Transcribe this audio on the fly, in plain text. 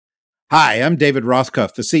Hi, I'm David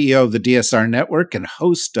Rothkopf, the CEO of the DSR Network and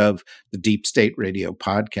host of the Deep State Radio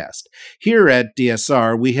podcast. Here at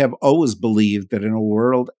DSR, we have always believed that in a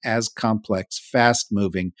world as complex,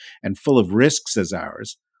 fast-moving, and full of risks as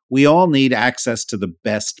ours, we all need access to the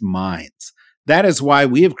best minds. That is why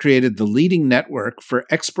we have created the leading network for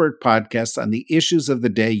expert podcasts on the issues of the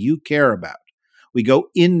day you care about. We go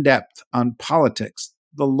in-depth on politics,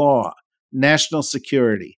 the law, national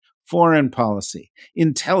security, foreign policy,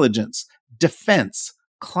 intelligence, defense,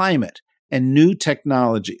 climate, and new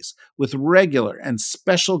technologies with regular and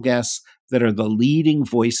special guests that are the leading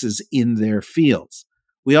voices in their fields.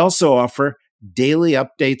 We also offer daily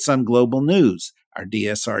updates on global news, our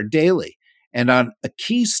DSR Daily, and on a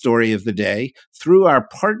key story of the day through our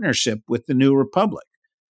partnership with the New Republic.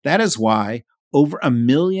 That is why over 1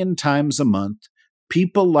 million times a month,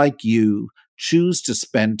 people like you choose to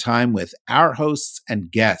spend time with our hosts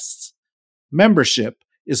and guests. Membership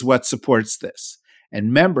is what supports this,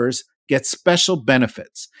 and members get special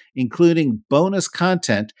benefits, including bonus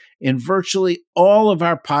content in virtually all of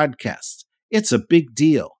our podcasts. It's a big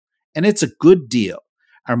deal, and it's a good deal.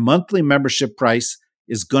 Our monthly membership price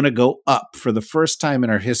is going to go up for the first time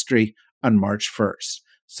in our history on March 1st.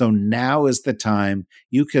 So now is the time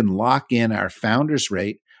you can lock in our founders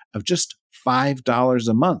rate of just $5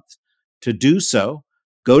 a month. To do so,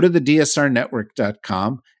 go to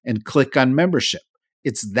thedsrnetwork.com and click on membership.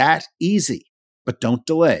 It's that easy, but don't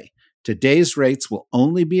delay. Today's rates will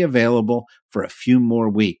only be available for a few more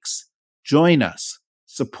weeks. Join us.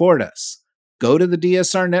 Support us. Go to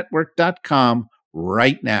thedsrnetwork.com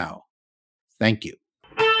right now. Thank you.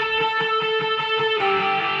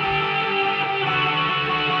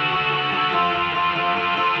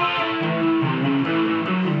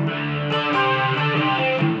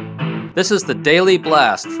 This is the Daily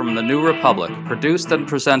Blast from the New Republic, produced and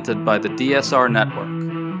presented by the DSR Network.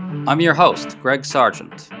 I'm your host, Greg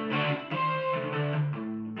Sargent.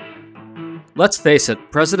 Let's face it,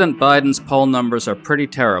 President Biden's poll numbers are pretty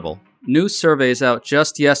terrible. New surveys out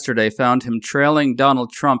just yesterday found him trailing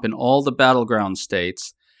Donald Trump in all the battleground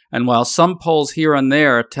states, and while some polls here and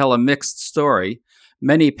there tell a mixed story,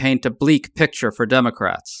 many paint a bleak picture for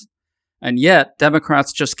Democrats. And yet,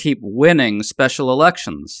 Democrats just keep winning special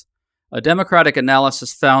elections. A Democratic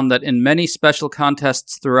analysis found that in many special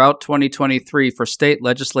contests throughout 2023 for state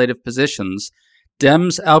legislative positions,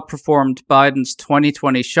 Dems outperformed Biden's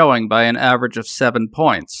 2020 showing by an average of 7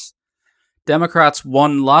 points. Democrats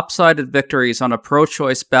won lopsided victories on a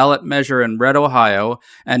pro-choice ballot measure in red Ohio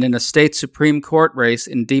and in a state Supreme Court race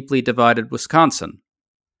in deeply divided Wisconsin.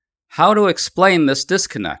 How to explain this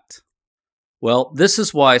disconnect? Well, this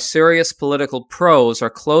is why serious political pros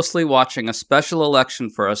are closely watching a special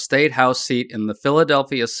election for a state house seat in the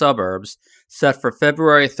Philadelphia suburbs set for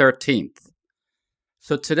February 13th.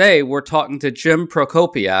 So today we're talking to Jim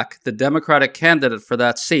Prokopiak, the Democratic candidate for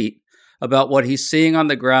that seat, about what he's seeing on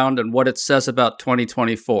the ground and what it says about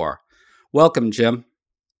 2024. Welcome, Jim.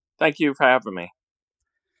 Thank you for having me.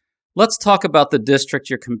 Let's talk about the district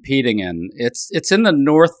you're competing in. It's in the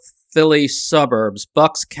North Philly suburbs,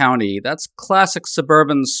 Bucks County. That's classic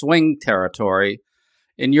suburban swing territory.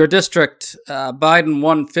 In your district, Biden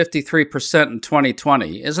won 53% in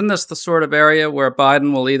 2020. Isn't this the sort of area where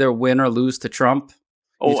Biden will either win or lose to Trump?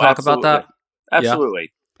 Can you talk absolutely. about that?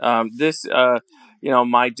 Absolutely. Yeah.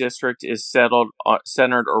 My district is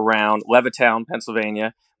centered around Levittown,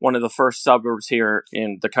 Pennsylvania, one of the first suburbs here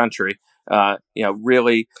in the country.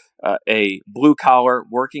 Really a blue-collar,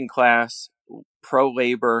 working-class,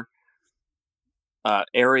 pro-labor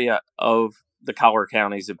area of the collar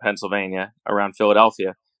counties in Pennsylvania around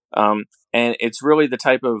Philadelphia. And it's really the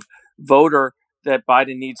type of voter that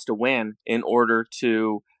Biden needs to win in order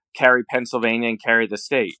to carry Pennsylvania and carry the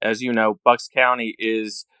state. As you know, Bucks County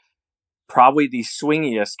is probably the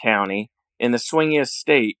swingiest county in the swingiest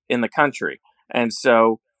state in the country. And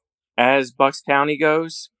so as Bucks County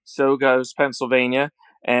goes, so goes Pennsylvania.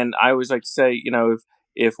 And I always like to say,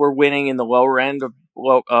 if we're winning in the lower end of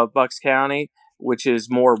Bucks County, which is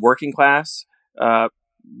more working class,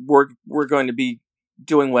 we're going to be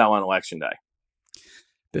doing well on Election Day.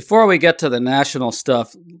 Before we get to the national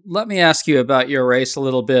stuff, let me ask you about your race a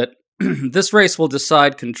little bit. This race will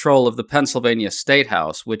decide control of the Pennsylvania State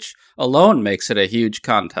House, which alone makes it a huge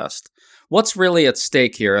contest. What's really at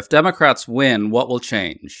stake here? If Democrats win, what will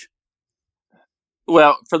change?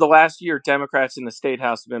 Well, for the last year, Democrats in the State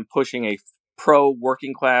House have been pushing a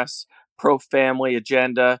pro-working class, pro-family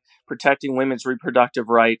agenda, protecting women's reproductive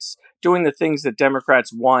rights, doing the things that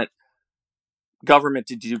Democrats want government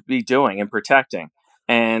to be doing and protecting.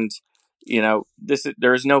 And,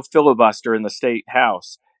 there is no filibuster in the State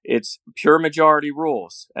House. It's pure majority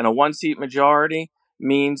rules. And a one-seat majority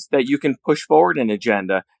means that you can push forward an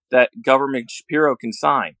agenda that Governor Shapiro can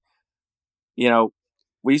sign. You know,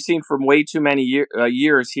 we've seen from way too many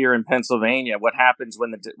years here in Pennsylvania what happens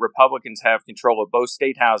when the Republicans have control of both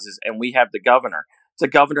state houses and we have the governor. It's a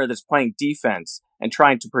governor that's playing defense and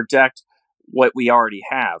trying to protect what we already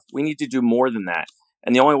have. We need to do more than that.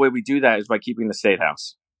 And the only way we do that is by keeping the state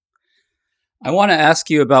house. I want to ask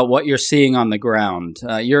you about what you're seeing on the ground.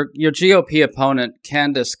 Your GOP opponent,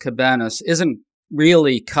 Candace Cabanas, isn't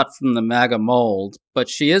really cut from the MAGA mold, but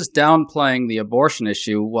she is downplaying the abortion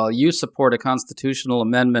issue while you support a constitutional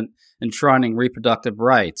amendment enshrining reproductive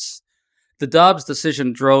rights. The Dobbs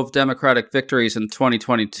decision drove Democratic victories in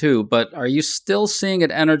 2022, but are you still seeing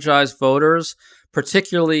it energize voters,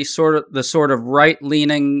 particularly the sort of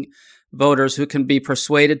right-leaning voters who can be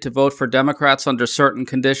persuaded to vote for Democrats under certain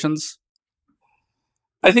conditions?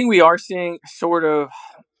 I think we are seeing sort of.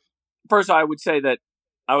 First, I would say that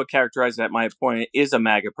I would characterize that my opponent is a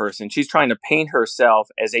MAGA person. She's trying to paint herself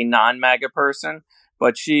as a non-MAGA person,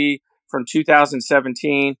 but she, from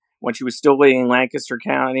 2017, when she was still living in Lancaster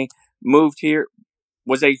County, moved here,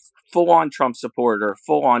 was a full-on Trump supporter,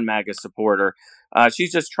 full-on MAGA supporter.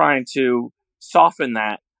 She's just trying to soften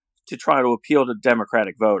that to try to appeal to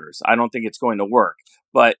Democratic voters. I don't think it's going to work,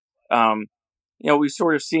 but we've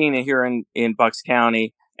sort of seen it here in Bucks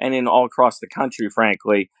County and in all across the country,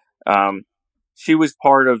 frankly. She was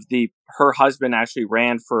part of her husband actually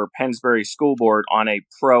ran for Pennsbury School Board on a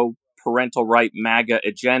pro-parental right MAGA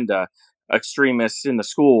agenda, extremists in the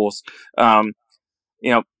schools.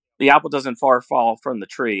 The apple doesn't far fall from the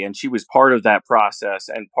tree, and she was part of that process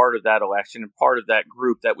and part of that election and part of that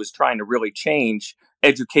group that was trying to really change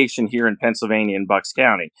education here in Pennsylvania and Bucks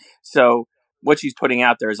County. So what she's putting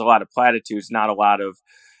out there is a lot of platitudes, not a lot of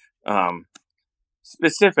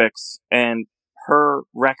specifics, and her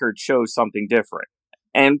record shows something different.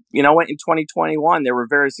 And you know what? In 2021, they were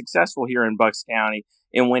very successful here in Bucks County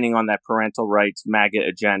in winning on that parental rights MAGA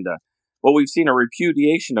agenda. Well, we've seen a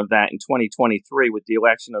repudiation of that in 2023 with the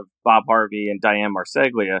election of Bob Harvey and Diane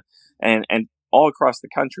Marseglia, and all across the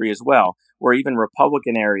country as well, where even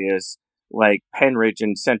Republican areas like Penridge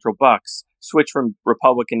and Central Bucks switch from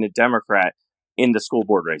Republican to Democrat in the school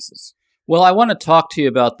board races. Well, I want to talk to you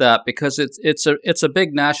about that because it's a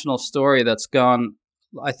big national story that's gone,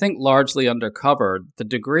 I think, largely undercovered. The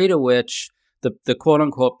degree to which the quote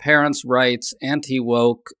unquote parents' rights,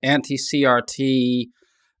 anti-woke, anti-CRT,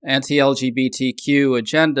 anti-LGBTQ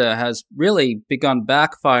agenda has really begun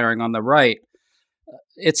backfiring on the right.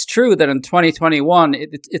 It's true that in 2021,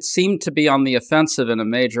 it seemed to be on the offensive in a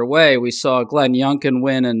major way. We saw Glenn Youngkin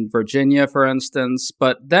win in Virginia, for instance,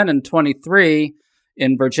 but then in 23,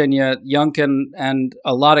 in Virginia, Youngkin and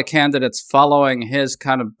a lot of candidates following his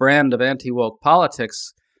kind of brand of anti-woke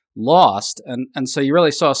politics lost, and so you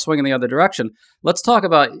really saw a swing in the other direction. Let's talk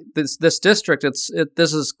about this district.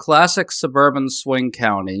 This is classic suburban swing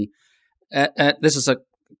county. This is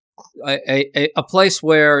a place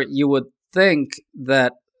where you would think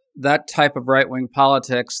that type of right-wing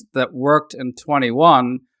politics that worked in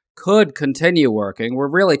 21 could continue working. We're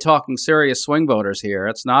really talking serious swing voters here.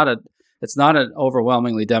 It's not an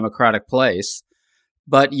overwhelmingly Democratic place.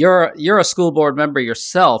 But you're a school board member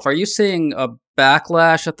yourself. Are you seeing a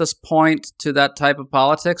backlash at this point to that type of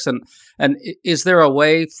politics? And is there a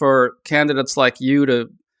way for candidates like you to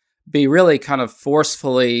be really kind of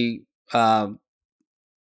forcefully,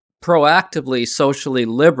 proactively socially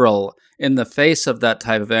liberal in the face of that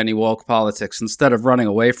type of anti-woke politics instead of running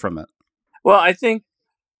away from it? Well, I think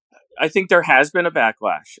there has been a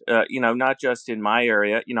backlash, not just in my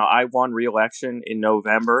area. I won re-election in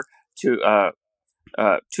November to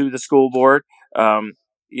the school board.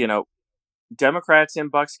 Democrats in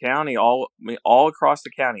Bucks County, all across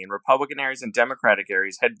the county, in Republican areas and Democratic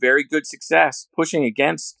areas, had very good success pushing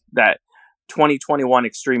against that 2021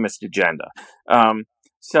 extremist agenda.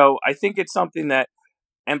 So I think it's something that,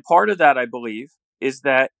 and part of that, I believe, is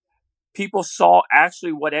that people saw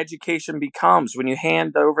actually what education becomes when you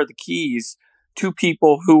hand over the keys to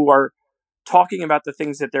people who are talking about the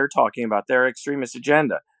things that they're talking about, their extremist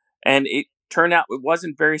agenda. And it turned out it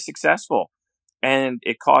wasn't very successful. And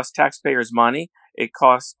it cost taxpayers money. It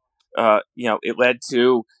cost, it led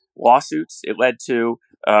to lawsuits. It led to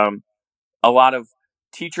a lot of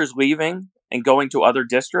teachers leaving and going to other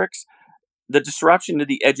districts. The disruption to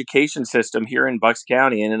the education system here in Bucks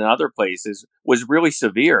County and in other places was really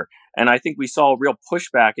severe. And I think we saw a real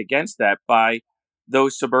pushback against that by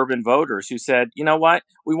those suburban voters who said, you know what,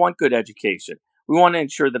 we want good education. We want to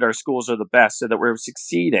ensure that our schools are the best so that we're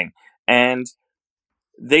succeeding. And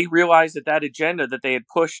they realized that agenda that they had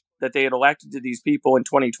pushed, that they had elected to these people in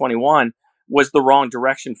 2021, was the wrong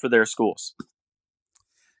direction for their schools.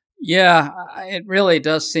 Yeah, it really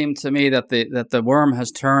does seem to me that the worm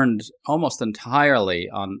has turned almost entirely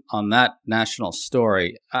on that national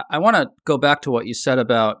story. I want to go back to what you said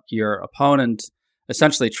about your opponent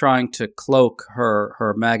essentially trying to cloak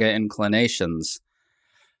her MAGA inclinations.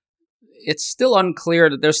 It's still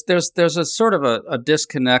unclear that there's a sort of a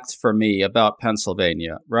disconnect for me about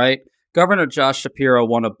Pennsylvania, right? Governor Josh Shapiro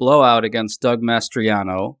won a blowout against Doug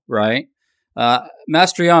Mastriano, right?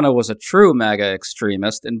 Mastriano was a true MAGA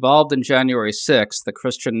extremist involved in January 6th, the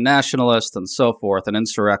Christian nationalist and so forth, an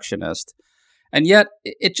insurrectionist. And yet,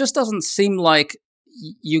 it just doesn't seem like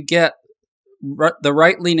you get the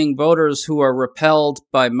right-leaning voters who are repelled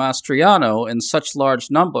by Mastriano in such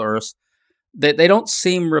large numbers. They don't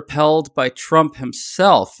seem repelled by Trump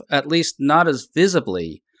himself, at least not as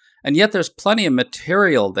visibly. And yet there's plenty of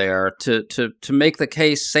material there to make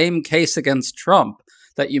the same case against Trump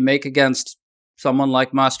that you make against someone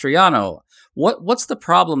like Mastriano. What's the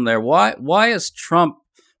problem there? Why does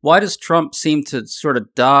Trump seem to sort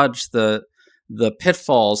of dodge the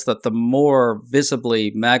pitfalls that the more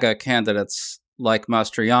visibly MAGA candidates like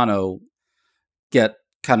Mastriano get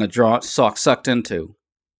kind of sucked into?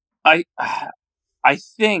 I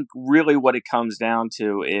think really what it comes down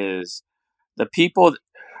to is the people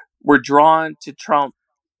were drawn to Trump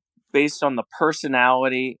based on the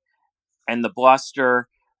personality and the bluster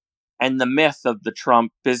and the myth of the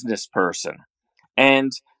Trump business person.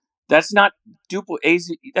 And that's not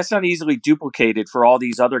easily duplicated for all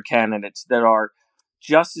these other candidates that are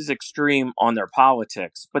just as extreme on their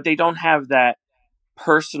politics, but they don't have that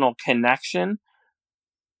personal connection.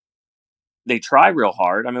 They try real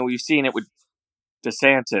hard. I mean, we've seen it with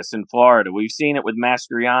DeSantis in Florida. We've seen it with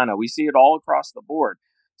Mastriano. We see it all across the board.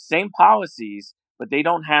 Same policies, but they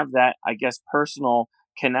don't have that, I guess, personal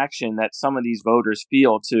connection that some of these voters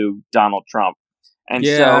feel to Donald Trump. And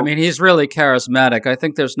yeah, I mean, he's really charismatic. I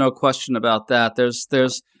think there's no question about that. There's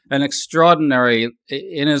an extraordinary,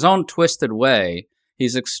 in his own twisted way,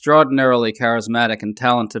 he's extraordinarily charismatic and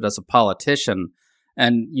talented as a politician.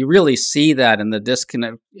 And you really see that in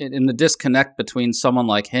the disconnect between someone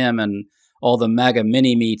like him and all the MAGA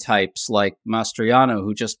mini-me types like Mastriano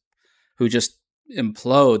who just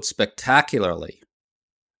implode spectacularly.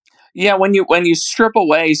 Yeah, when you strip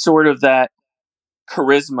away sort of that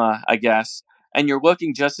charisma, I guess, and you're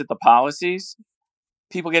looking just at the policies,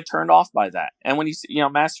 people get turned off by that. And when you see,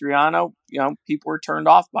 Mastriano, people were turned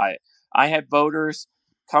off by it. I had voters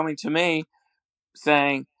coming to me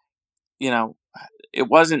saying, it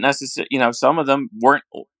wasn't necessary. Some of them weren't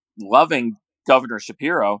loving Governor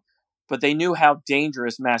Shapiro, but they knew how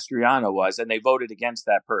dangerous Mastriano was, and they voted against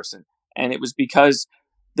that person. And it was because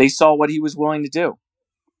they saw what he was willing to do.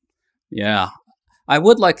 Yeah. I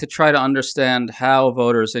would like to try to understand how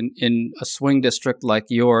voters in a swing district like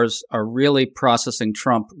yours are really processing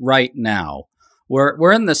Trump right now.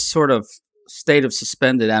 We're in this sort of state of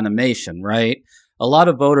suspended animation, right? A lot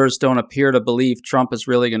of voters don't appear to believe Trump is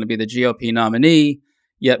really going to be the GOP nominee,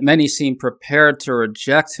 yet many seem prepared to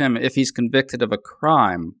reject him if he's convicted of a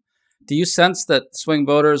crime. Do you sense that swing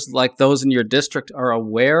voters like those in your district are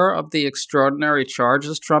aware of the extraordinary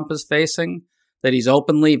charges Trump is facing? That he's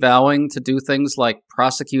openly vowing to do things like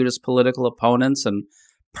prosecute his political opponents and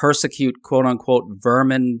persecute quote-unquote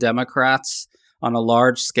vermin Democrats on a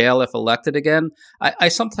large scale if elected again? I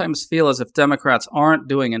sometimes feel as if Democrats aren't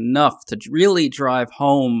doing enough to really drive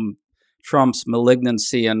home Trump's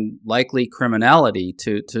malignancy and likely criminality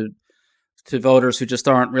to voters who just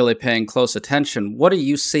aren't really paying close attention. What are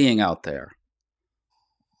you seeing out there?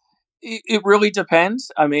 It really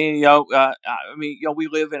depends. I mean, we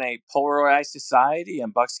live in a polarized society,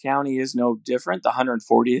 and Bucks County is no different. The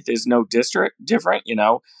 140th is no different.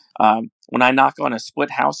 When I knock on a split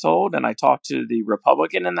household and I talk to the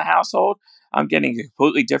Republican in the household, I'm getting a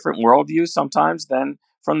completely different worldview sometimes than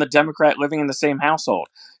from the Democrat living in the same household.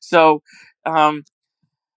 So, and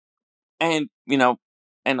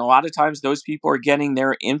a lot of times those people are getting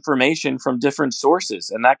their information from different sources,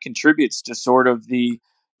 and that contributes to sort of the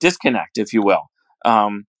disconnect, if you will.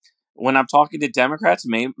 When I'm talking to Democrats,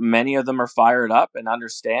 many of them are fired up and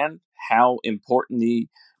understand how important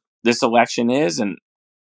this election is and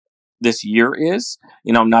this year is.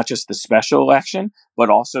 Not just the special election, but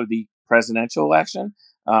also the presidential election,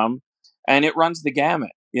 and it runs the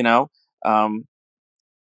gamut.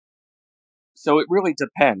 So it really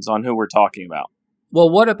depends on who we're talking about. Well,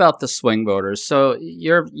 what about the swing voters? So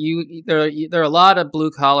there are a lot of blue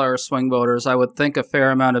collar swing voters. I would think a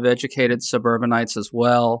fair amount of educated suburbanites as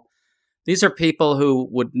well. These are people who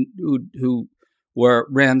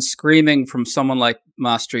ran screaming from someone like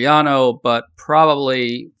Mastriano, but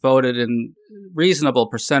probably voted in reasonable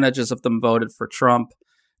percentages of them voted for Trump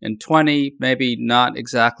in 20, maybe not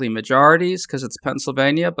exactly majorities because it's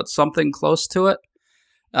Pennsylvania, but something close to it.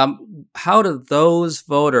 How do those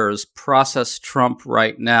voters process Trump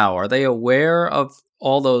right now? Are they aware of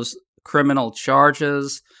all those criminal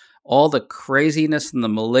charges, all the craziness and the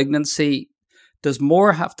malignancy? Does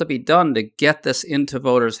more have to be done to get this into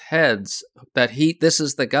voters' heads that this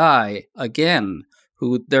is the guy again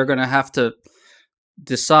who they're going to have to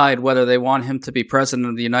decide whether they want him to be president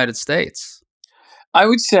of the United States? I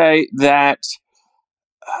would say that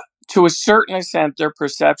to a certain extent, their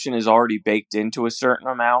perception is already baked into a certain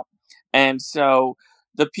amount. And so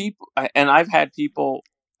the people, and I've had people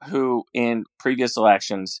who in previous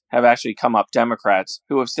elections have actually come up, Democrats,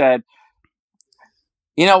 who have said,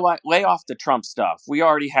 you know what, lay off the Trump stuff. We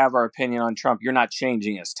already have our opinion on Trump. You're not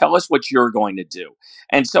changing us. Tell us what you're going to do.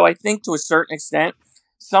 And so I think to a certain extent,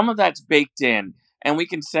 some of that's baked in, and we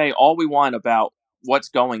can say all we want about what's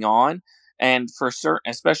going on. And for certain,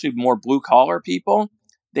 especially more blue collar people,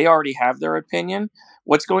 they already have their opinion.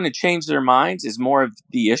 What's going to change their minds is more of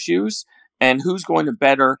the issues and who's going to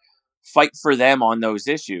better fight for them on those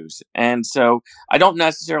issues. And so I don't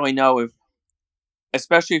necessarily know if,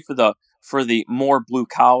 especially for the more blue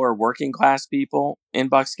collar working class people in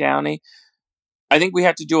Bucks County, I think we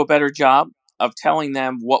have to do a better job of telling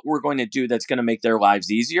them what we're going to do that's going to make their lives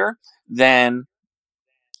easier than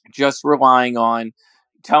just relying on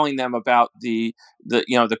telling them about the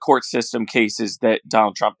court system cases that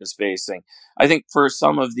Donald Trump is facing. I think for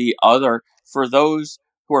for those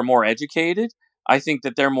who are more educated, I think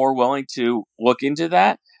that they're more willing to look into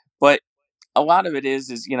that. But a lot of it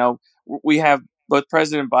is we have both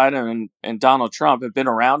President Biden and Donald Trump have been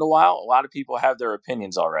around a while. A lot of people have their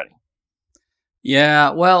opinions already.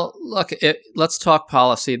 Yeah, well, look, let's talk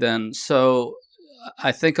policy then. So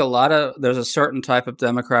I think there's a certain type of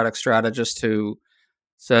Democratic strategist who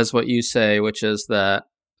says what you say, which is that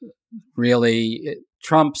really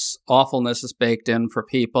Trump's awfulness is baked in for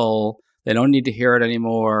people. They don't need to hear it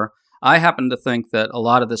anymore. I happen to think that a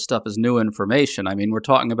lot of this stuff is new information. I mean, we're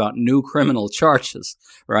talking about new criminal charges,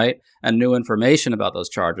 right? And new information about those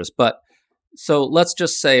charges. But so let's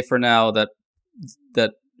just say for now that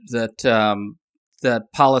that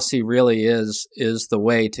that policy really is the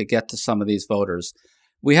way to get to some of these voters.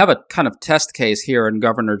 We have a kind of test case here in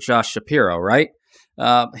Governor Josh Shapiro, right?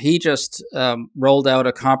 He just rolled out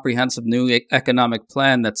a comprehensive new economic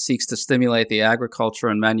plan that seeks to stimulate the agriculture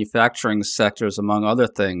and manufacturing sectors, among other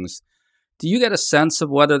things. Do you get a sense of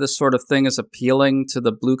whether this sort of thing is appealing to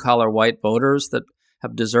the blue-collar white voters that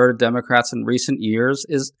have deserted Democrats in recent years?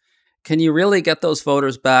 Can you really get those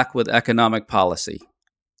voters back with economic policy?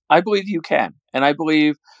 I believe you can. And I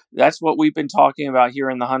believe that's what we've been talking about here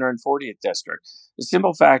in the 140th district. The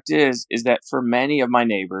simple fact is that for many of my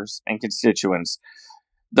neighbors and constituents,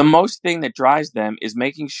 the most thing that drives them is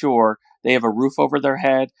making sure they have a roof over their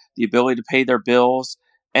head, the ability to pay their bills,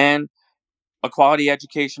 and a quality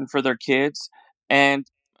education for their kids, and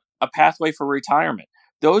a pathway for retirement.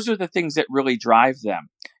 Those are the things that really drive them.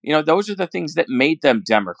 Those are the things that made them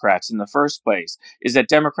Democrats in the first place, is that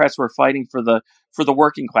Democrats were fighting for the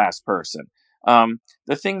working class person.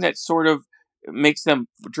 The thing that sort of makes them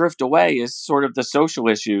drift away is sort of the social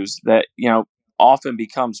issues that, often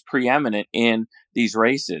becomes preeminent in these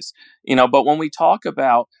races. But when we talk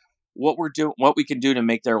about what we can do to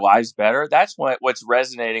make their lives better, that's what's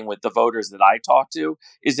resonating with the voters that I talk to,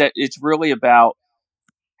 is that it's really about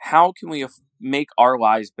how can we make our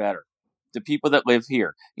lives better? The people that live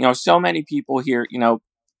here, so many people here,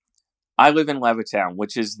 I live in Levittown,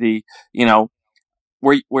 which is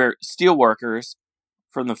where steel workers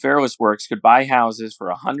from the Fairless Works could buy houses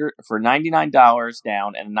for $99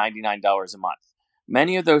 down and $99 a month.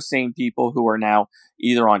 Many of those same people who are now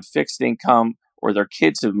either on fixed income or their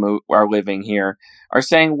kids are living here are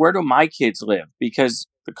saying, where do my kids live? Because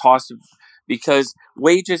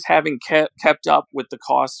wages haven't kept up with the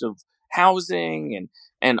cost of housing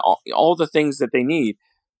and all the things that they need.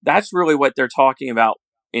 That's really what they're talking about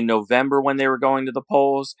in November when they were going to the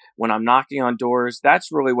polls, when I'm knocking on doors.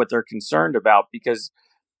 That's really what they're concerned about, because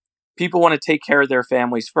people want to take care of their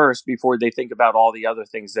families first before they think about all the other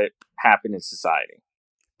things that happen in society.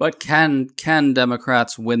 But can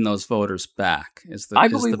Democrats win those voters back is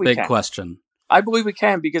the big question. I believe we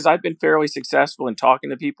can, because I've been fairly successful in talking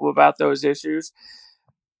to people about those issues.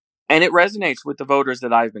 And it resonates with the voters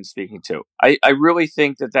that I've been speaking to. I really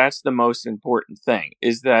think that that's the most important thing,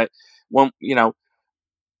 is that when,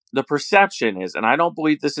 the perception is, and I don't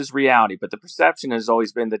believe this is reality, but the perception has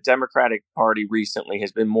always been the Democratic Party recently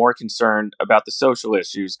has been more concerned about the social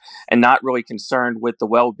issues and not really concerned with the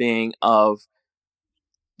well-being of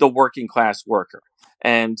the working class worker.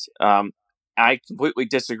 And I completely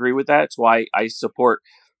disagree with that. It's why I support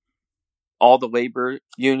all the labor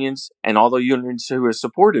unions and all the unions who have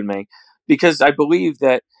supported me, because I believe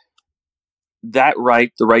that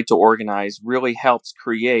right, the right to organize, really helps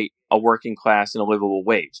create a working class and a livable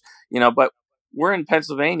wage. But we're in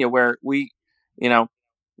Pennsylvania where you know,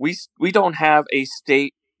 we don't have a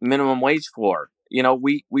state minimum wage floor.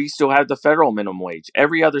 We still have the federal minimum wage.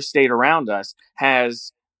 Every other state around us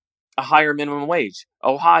has a higher minimum wage.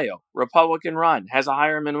 Ohio, Republican run, has a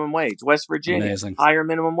higher minimum wage. West Virginia, Amazing. higher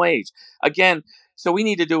minimum wage. Again, so we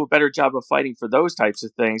need to do a better job of fighting for those types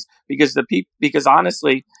of things, because because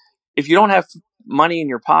honestly, if you don't have money in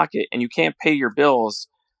your pocket and you can't pay your bills,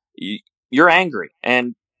 you're angry.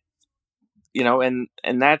 And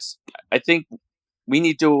that's, I think we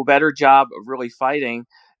need to do a better job of really fighting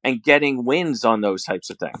and getting wins on those types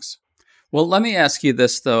of things. Well, let me ask you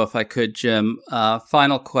this, though, if I could, Jim.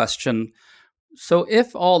 Final question. So,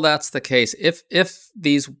 if all that's the case, if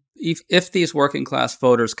these working class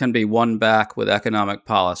voters can be won back with economic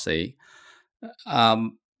policy,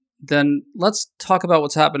 then let's talk about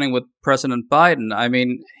what's happening with President Biden. I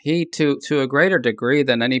mean, he, to a greater degree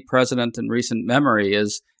than any president in recent memory,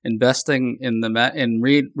 is investing in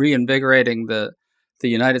reinvigorating the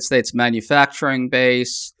United States manufacturing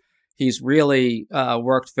base. He's really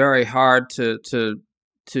worked very hard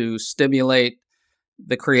to stimulate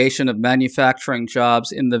the creation of manufacturing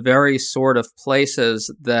jobs in the very sort of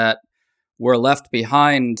places that were left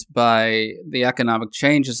behind by the economic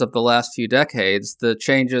changes of the last few decades, the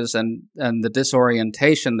changes and the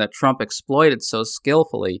disorientation that Trump exploited so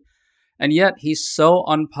skillfully. And yet he's so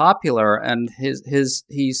unpopular, and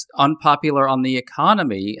he's unpopular on the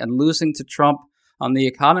economy and losing to Trump on the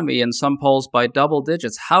economy in some polls by double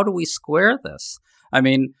digits. How do we square this? I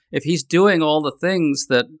mean, if he's doing all the things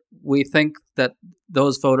that we think that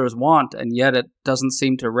those voters want, and yet it doesn't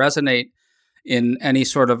seem to resonate in any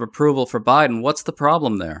sort of approval for Biden, what's the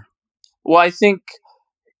problem there? Well, I think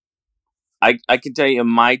I can tell you in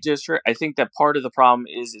my district, I think that part of the problem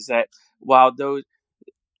is that while the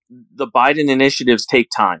Biden initiatives take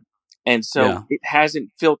time, and so it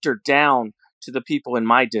hasn't filtered down to the people in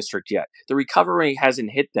my district yet. The recovery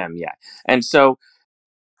hasn't hit them yet. And so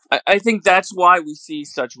I think that's why we see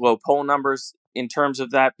such low poll numbers in terms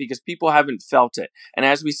of that, because people haven't felt it. And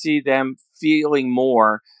as we see them feeling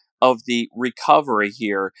more of the recovery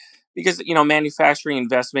here, because, manufacturing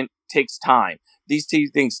investment takes time. These two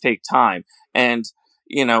things take time. And,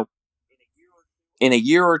 in a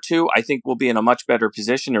year or two, I think we'll be in a much better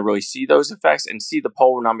position to really see those effects and see the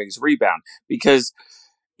poll numbers rebound, because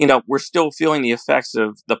we're still feeling the effects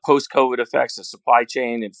of the post-COVID effects of supply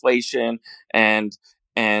chain inflation and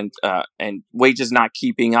wages not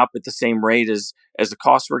keeping up at the same rate as the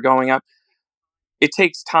costs were going up. It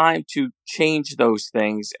takes time to change those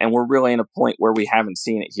things, and we're really in a point where we haven't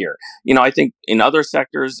seen it here. I think in other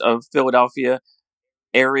sectors of Philadelphia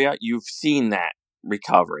area, you've seen that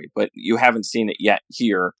recovery, but you haven't seen it yet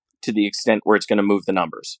here to the extent where it's going to move the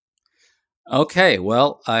numbers. Okay,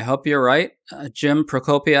 well, I hope you're right. Jim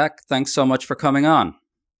Prokopiak, thanks so much for coming on.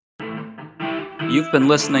 You've been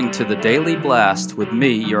listening to The Daily Blast with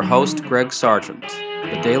me, your host, Greg Sargent.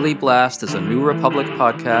 The Daily Blast is a New Republic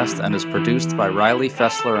podcast and is produced by Riley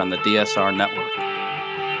Fessler and the DSR Network.